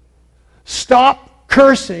 Stop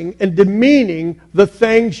cursing and demeaning the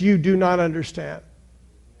things you do not understand.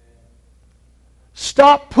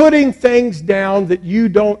 Stop putting things down that you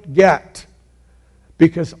don't get,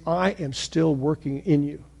 because I am still working in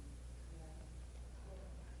you.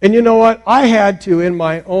 And you know what? I had to, in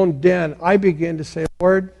my own den, I began to say,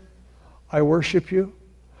 Lord, I worship you.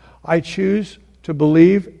 I choose to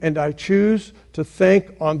believe and I choose to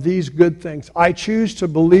think on these good things. I choose to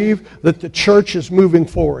believe that the church is moving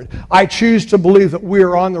forward. I choose to believe that we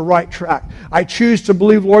are on the right track. I choose to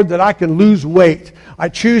believe, Lord, that I can lose weight. I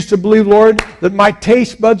choose to believe, Lord, that my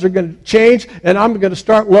taste buds are going to change and I'm going to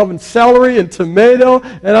start loving celery and tomato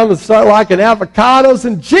and I'm going to start liking avocados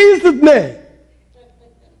in Jesus' name.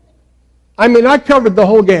 I mean, I covered the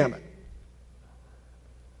whole gamut.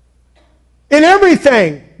 In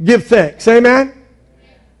everything, give thanks. Amen?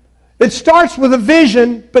 It starts with a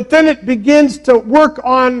vision, but then it begins to work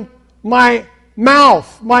on my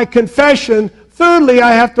mouth, my confession. Thirdly,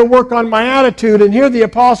 I have to work on my attitude. And here the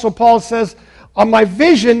Apostle Paul says, my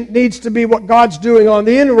vision needs to be what God's doing on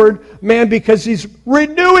the inward man because He's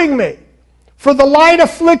renewing me for the light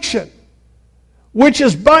affliction, which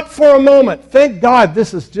is but for a moment. Thank God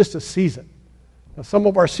this is just a season. Now, some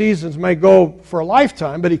of our seasons may go for a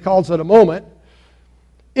lifetime, but He calls it a moment.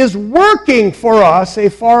 Is working for us a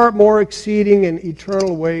far more exceeding and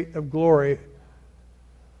eternal weight of glory,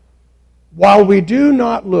 while we do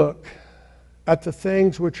not look at the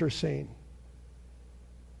things which are seen,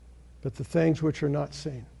 but the things which are not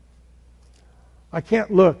seen. I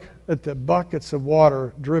can't look at the buckets of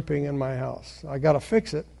water dripping in my house. I got to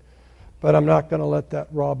fix it, but I'm not going to let that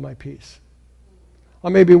rob my peace. I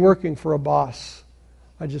may be working for a boss.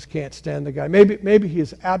 I just can't stand the guy. Maybe he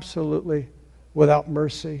is absolutely without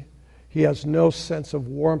mercy. He has no sense of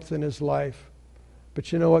warmth in his life.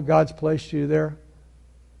 But you know what? God's placed you there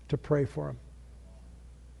to pray for him.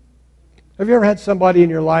 Have you ever had somebody in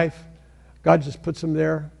your life, God just puts them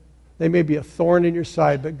there? They may be a thorn in your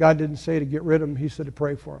side, but God didn't say to get rid of them. He said to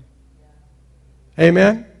pray for them.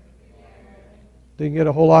 Amen? Didn't get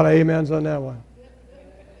a whole lot of amens on that one.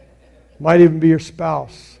 Might even be your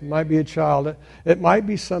spouse. It might be a child. It might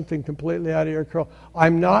be something completely out of your control.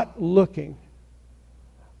 I'm not looking.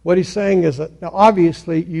 What he's saying is that, now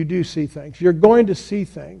obviously you do see things. You're going to see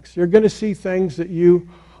things. You're going to see things that you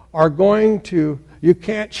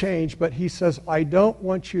can't change, but he says, I don't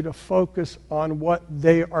want you to focus on what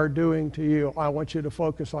they are doing to you. I want you to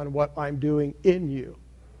focus on what I'm doing in you.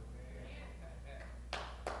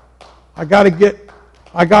 I got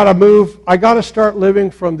to move. I got to start living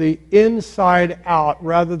from the inside out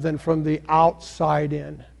rather than from the outside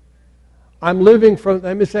in. I'm living from,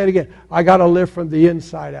 let me say it again, I got to live from the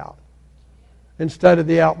inside out instead of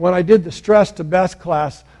the out. When I did the Stress to Best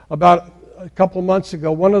class about a couple months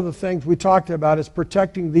ago, one of the things we talked about is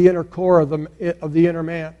protecting the inner core of the inner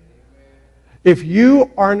man. If you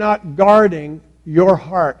are not guarding your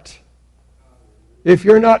heart, if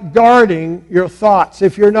you're not guarding your thoughts,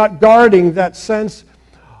 if you're not guarding that sense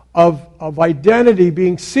of identity,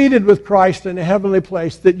 being seated with Christ in a heavenly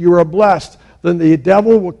place, that you are blessed, then the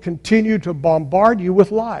devil will continue to bombard you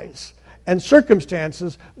with lies and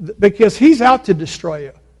circumstances because he's out to destroy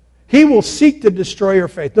you. He will seek to destroy your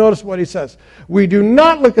faith. Notice what he says. We do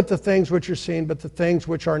not look at the things which are seen, but the things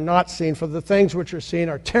which are not seen. For the things which are seen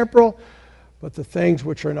are temporal, but the things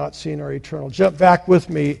which are not seen are eternal. Jump back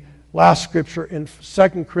with me, last scripture in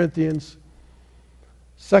 2 Corinthians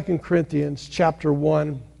chapter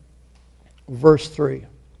 1, verse 3.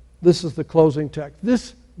 This is the closing text.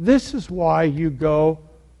 This is why you go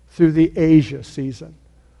through the Asia season.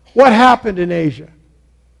 What happened in Asia?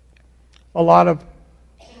 A lot of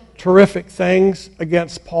terrific things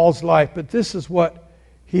against Paul's life, but this is what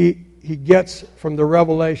he gets from the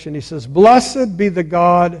revelation. He says, Blessed be the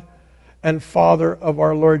God and Father of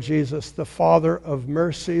our Lord Jesus, the Father of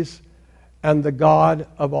mercies and the God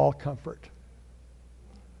of all comfort,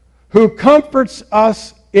 who comforts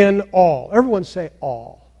us in all. Everyone say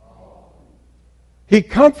all. He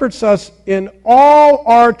comforts us in all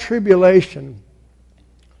our tribulation,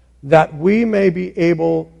 that we may be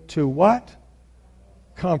able to what?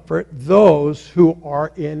 Comfort those who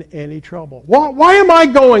are in any trouble. Why am I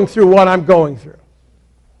going through what I'm going through?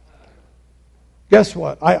 Guess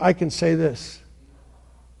what? I can say this.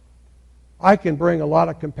 I can bring a lot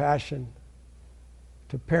of compassion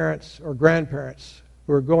to parents or grandparents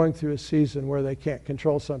who are going through a season where they can't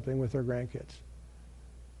control something with their grandkids.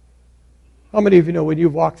 How many of you know when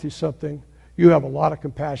you've walked through something, you have a lot of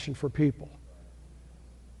compassion for people?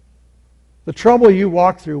 The trouble you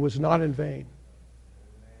walked through was not in vain.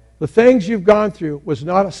 The things you've gone through was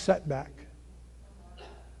not a setback.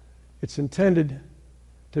 It's intended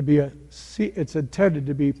to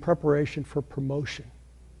be preparation for promotion.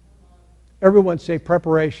 Everyone say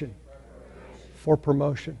preparation for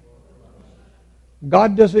promotion.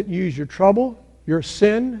 God doesn't use your trouble, your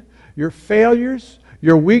sin, your failures,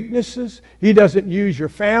 your weaknesses. He doesn't use your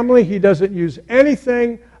family. He doesn't use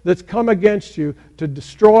anything that's come against you to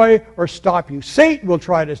destroy or stop you. Satan will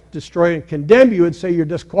try to destroy and condemn you and say you're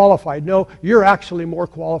disqualified. No, you're actually more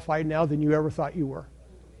qualified now than you ever thought you were.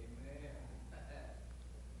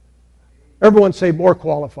 Everyone say more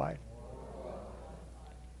qualified.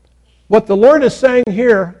 What the Lord is saying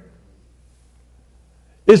here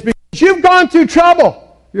is because you've gone through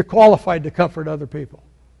trouble, you're qualified to comfort other people.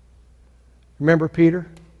 Remember Peter?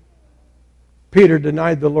 Peter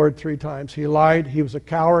denied the Lord 3 times. He lied. He was a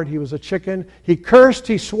coward. He was a chicken. He cursed.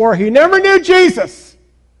 He swore. He never knew Jesus.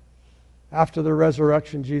 After the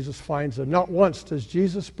resurrection, Jesus finds him. Not once does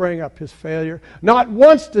Jesus bring up his failure. Not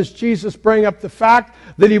once does Jesus bring up the fact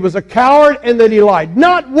that he was a coward and that he lied.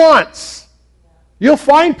 Not once. You'll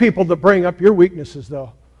find people that bring up your weaknesses,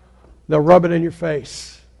 though. They'll rub it in your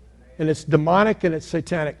face. And it's demonic and it's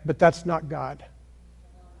satanic, but that's not God.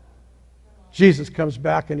 Jesus comes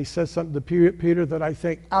back and he says something to Peter that I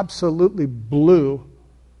think absolutely blew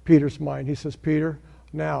Peter's mind. He says, Peter,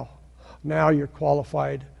 now you're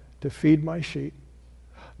qualified to feed my sheep.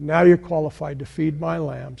 Now you're qualified to feed my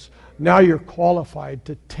lambs. Now you're qualified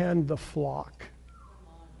to tend the flock.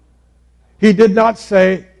 He did not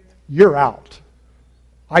say, you're out.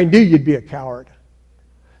 I knew you'd be a coward.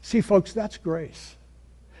 See, folks, that's grace.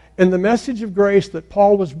 And the message of grace that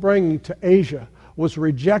Paul was bringing to Asia was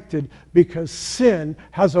rejected because sin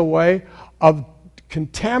has a way of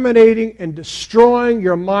contaminating and destroying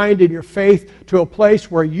your mind and your faith to a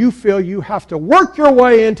place where you feel you have to work your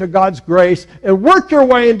way into God's grace and work your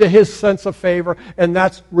way into His sense of favor, and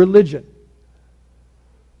that's religion.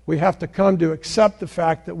 We have to come to accept the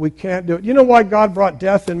fact that we can't do it. You know why God brought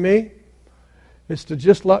death in me? It's to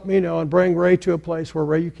just let me know and bring Ray to a place where,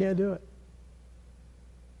 Ray, you can't do it.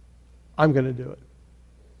 I'm going to do it.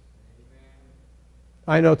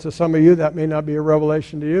 I know to some of you that may not be a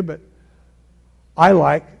revelation to you, but I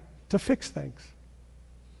like to fix things.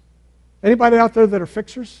 Anybody out there that are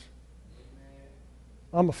fixers?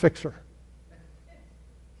 I'm a fixer.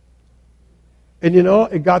 And you know,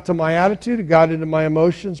 it got to my attitude, it got into my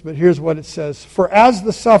emotions, but here's what it says. For as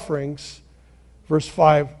the sufferings, verse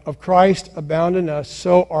 5, of Christ abound in us,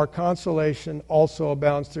 so our consolation also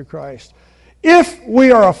abounds through Christ. If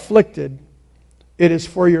we are afflicted, it is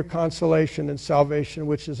for your consolation and salvation,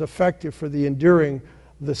 which is effective for the enduring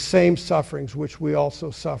the same sufferings which we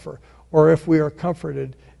also suffer. Or if we are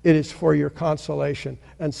comforted, it is for your consolation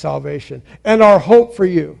and salvation. And our hope for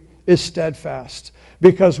you is steadfast,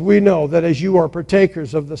 because we know that as you are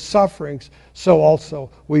partakers of the sufferings, so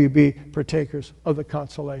also will you be partakers of the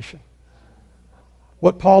consolation.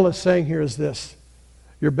 What Paul is saying here is this: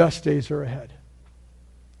 your best days are ahead.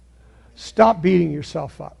 Stop beating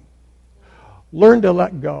yourself up. Learn to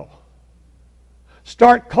let go.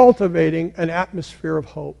 Start cultivating an atmosphere of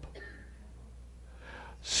hope.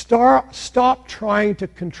 Stop trying to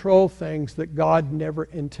control things that God never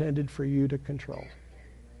intended for you to control.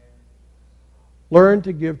 Learn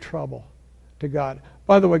to give trouble to God.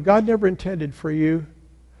 By the way, God never intended for you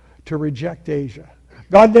to reject Asia.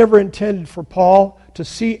 God never intended for Paul to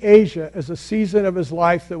see Asia as a season of his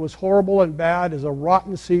life that was horrible and bad, as a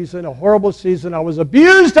rotten season, a horrible season. I was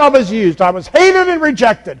abused, I was used, I was hated and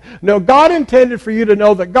rejected. No, God intended for you to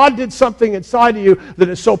know that God did something inside of you that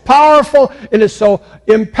is so powerful and is so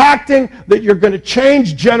impacting that you're going to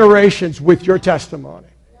change generations with your testimony.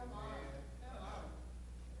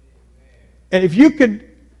 And if you could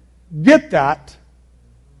get that,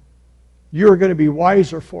 you're going to be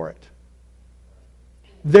wiser for it.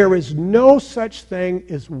 There is no such thing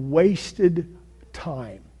as wasted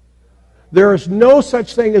time. There is no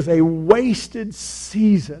such thing as a wasted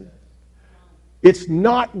season. It's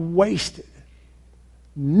not wasted.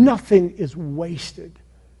 Nothing is wasted.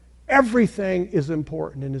 Everything is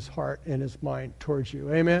important in His heart and His mind towards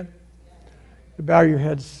you. Amen? Bow your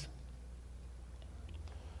heads.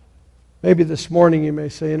 Maybe this morning you may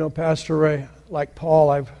say, you know, Pastor Ray, like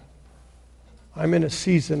Paul, I'm in a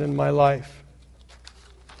season in my life.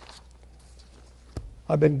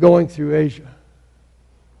 I've been going through Asia.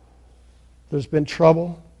 There's been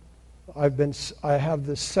trouble. I have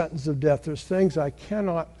this sentence of death. There's things I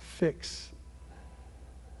cannot fix.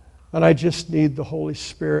 And I just need the Holy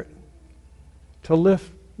Spirit to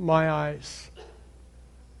lift my eyes,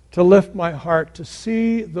 to lift my heart, to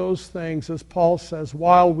see those things, as Paul says,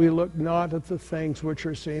 while we look not at the things which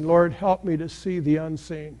are seen. Lord, help me to see the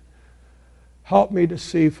unseen. Help me to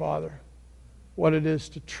see, Father, what it is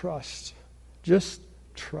to trust. Just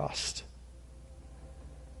trust.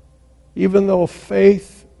 Even though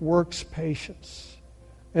faith works patience,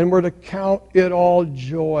 and we're to count it all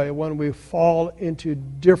joy when we fall into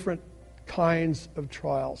different kinds of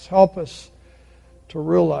trials. Help us to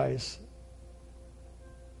realize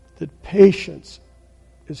that patience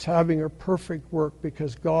is having a perfect work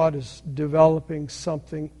because God is developing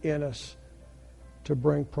something in us to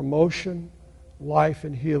bring promotion, life,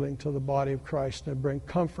 and healing to the body of Christ and to bring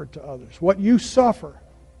comfort to others. What you suffer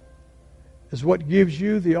is what gives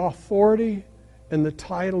you the authority and the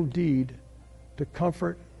title deed to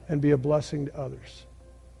comfort and be a blessing to others.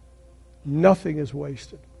 Nothing is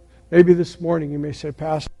wasted. Maybe this morning you may say,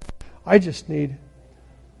 Pastor, I just need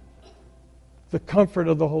the comfort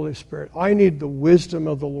of the Holy Spirit. I need the wisdom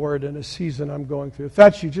of the Lord in a season I'm going through. If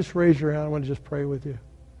that's you, just raise your hand. I want to just pray with you.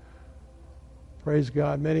 Praise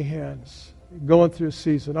God. Many hands. Going through a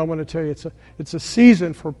season. I want to tell you, it's a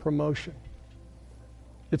season for promotion.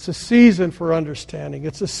 It's a season for understanding.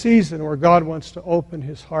 It's a season where God wants to open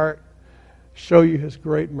His heart, show you His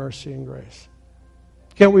great mercy and grace.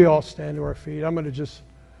 Can't we all stand to our feet? I want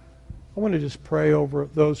to just pray over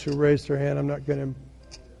those who raised their hand. I'm not going to...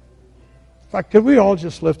 In fact, could we all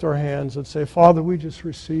just lift our hands and say, Father, we just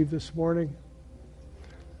received this morning.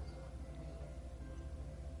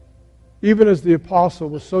 Even as the apostle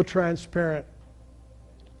was so transparent,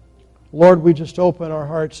 Lord, we just open our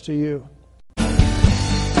hearts to you.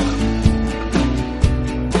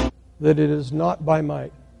 That it is not by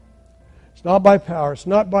might. It's not by power. It's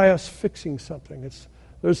not by us fixing something.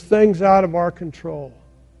 There's things out of our control.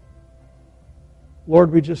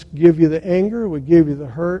 Lord, we just give you the anger. We give you the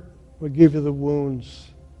hurt. We give you the wounds.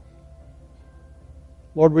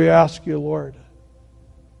 Lord, we ask you, Lord,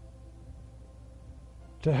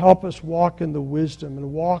 to help us walk in the wisdom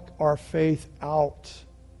and walk our faith out.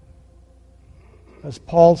 As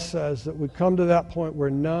Paul says, that we come to that point where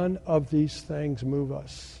none of these things move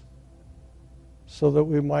us, so that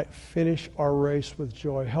we might finish our race with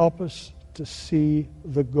joy. Help us to see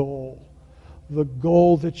the goal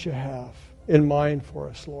that you have in mind for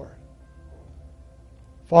us, Lord.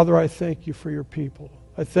 Father, I thank you for your people.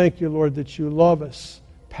 I thank you, Lord, that you love us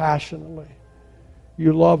passionately.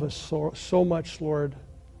 You love us so much, Lord,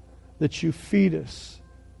 that you feed us,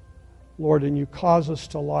 Lord, and you cause us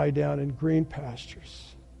to lie down in green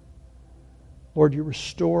pastures. Lord, you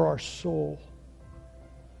restore our soul,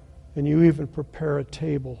 and you even prepare a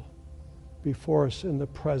table before us in the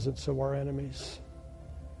presence of our enemies.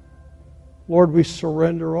 Lord, we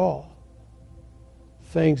surrender all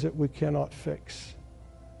things that we cannot fix.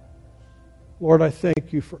 Lord, I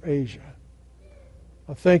thank you for Asia.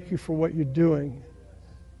 I thank you for what you're doing,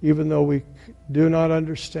 even though we do not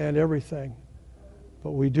understand everything.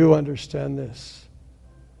 But we do understand this,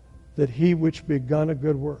 that he which begun a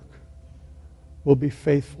good work will be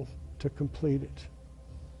faithful to complete it.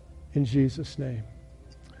 In Jesus' name.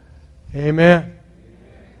 Amen.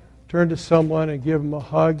 Turn to someone and give them a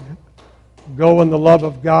hug. Go in the love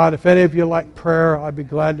of God. If any of you like prayer, I'd be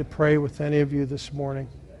glad to pray with any of you this morning.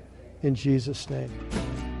 In Jesus' name.